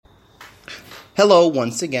Hello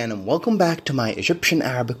once again and welcome back to my Egyptian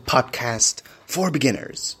Arabic podcast for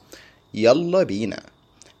beginners. Yalla bina.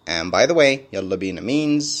 And by the way, Yalla bina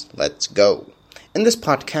means let's go. In this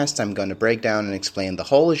podcast, I'm going to break down and explain the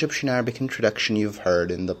whole Egyptian Arabic introduction you've heard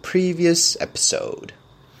in the previous episode.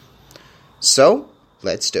 So,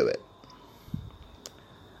 let's do it.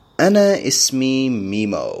 Ana ismi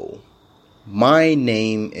Mimo. My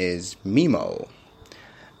name is Mimo.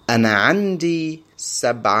 Ana عندي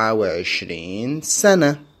 27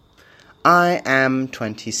 سنة. I am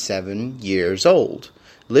 27 years old.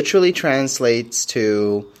 Literally translates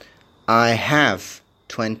to I have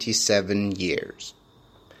 27 years.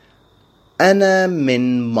 أنا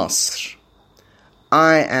من مصر.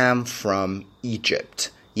 I am from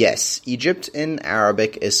Egypt. Yes, Egypt in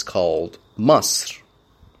Arabic is called مصر.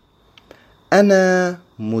 أنا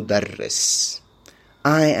مدرس.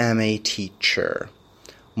 I am a teacher.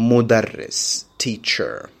 مدرس,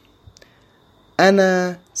 teacher.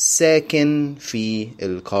 أنا ساكن في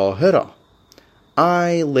القاهرة.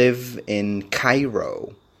 I live in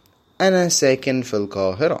Cairo. أنا ساكن في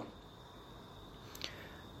القاهرة.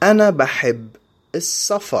 أنا بحب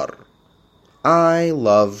السفر. I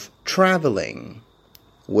love traveling.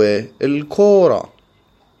 والكورة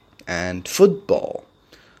and football.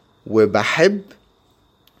 وبحب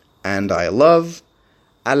and I love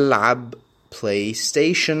ألعب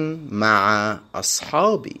PlayStation مع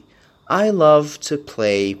أصحابي. I love to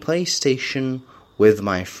play PlayStation with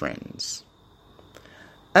my friends.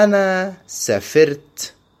 أنا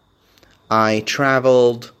سافرت. I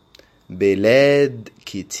traveled بلاد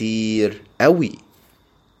كتير أوي.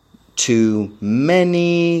 To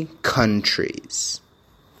many countries.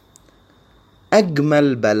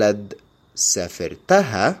 أجمل بلد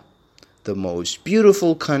سافرتها. The most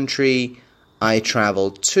beautiful country I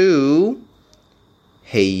traveled to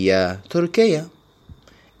هي تركيا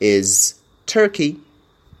is Turkey.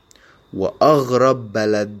 وأغرب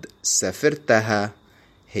بلد سافرتها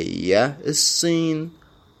هي الصين.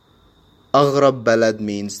 أغرب بلد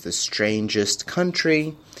means the strangest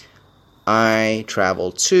country I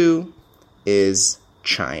traveled to is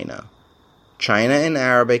China. China in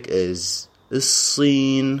Arabic is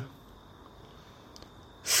الصين.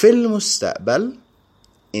 في المستقبل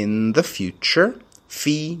in the future.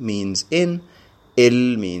 في means in.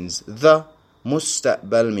 Il means the.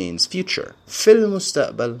 مستقبل means future. في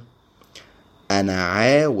المستقبل أنا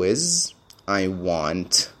عاوز I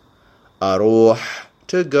want أروح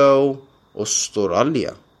to go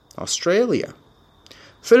أستراليا. Australia.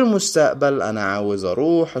 في المستقبل أنا عاوز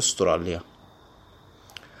أروح أستراليا.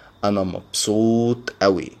 أنا مبسوط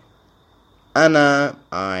أوي. أنا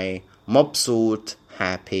I مبسوط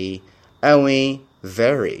happy أوي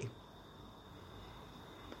very.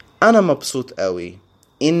 أنا مبسوط أوي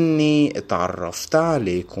إني اتعرفت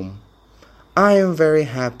عليكم. I am very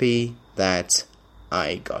happy that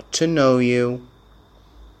I got to know you.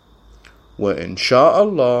 وإن شاء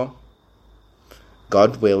الله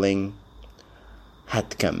God willing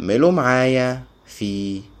هتكملوا معايا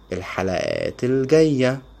في الحلقات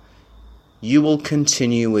الجاية. You will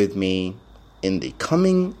continue with me in the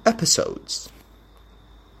coming episodes.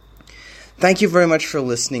 Thank you very much for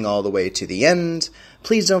listening all the way to the end.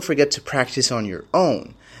 Please don't forget to practice on your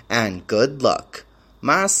own. And good luck.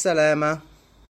 مع السلامة.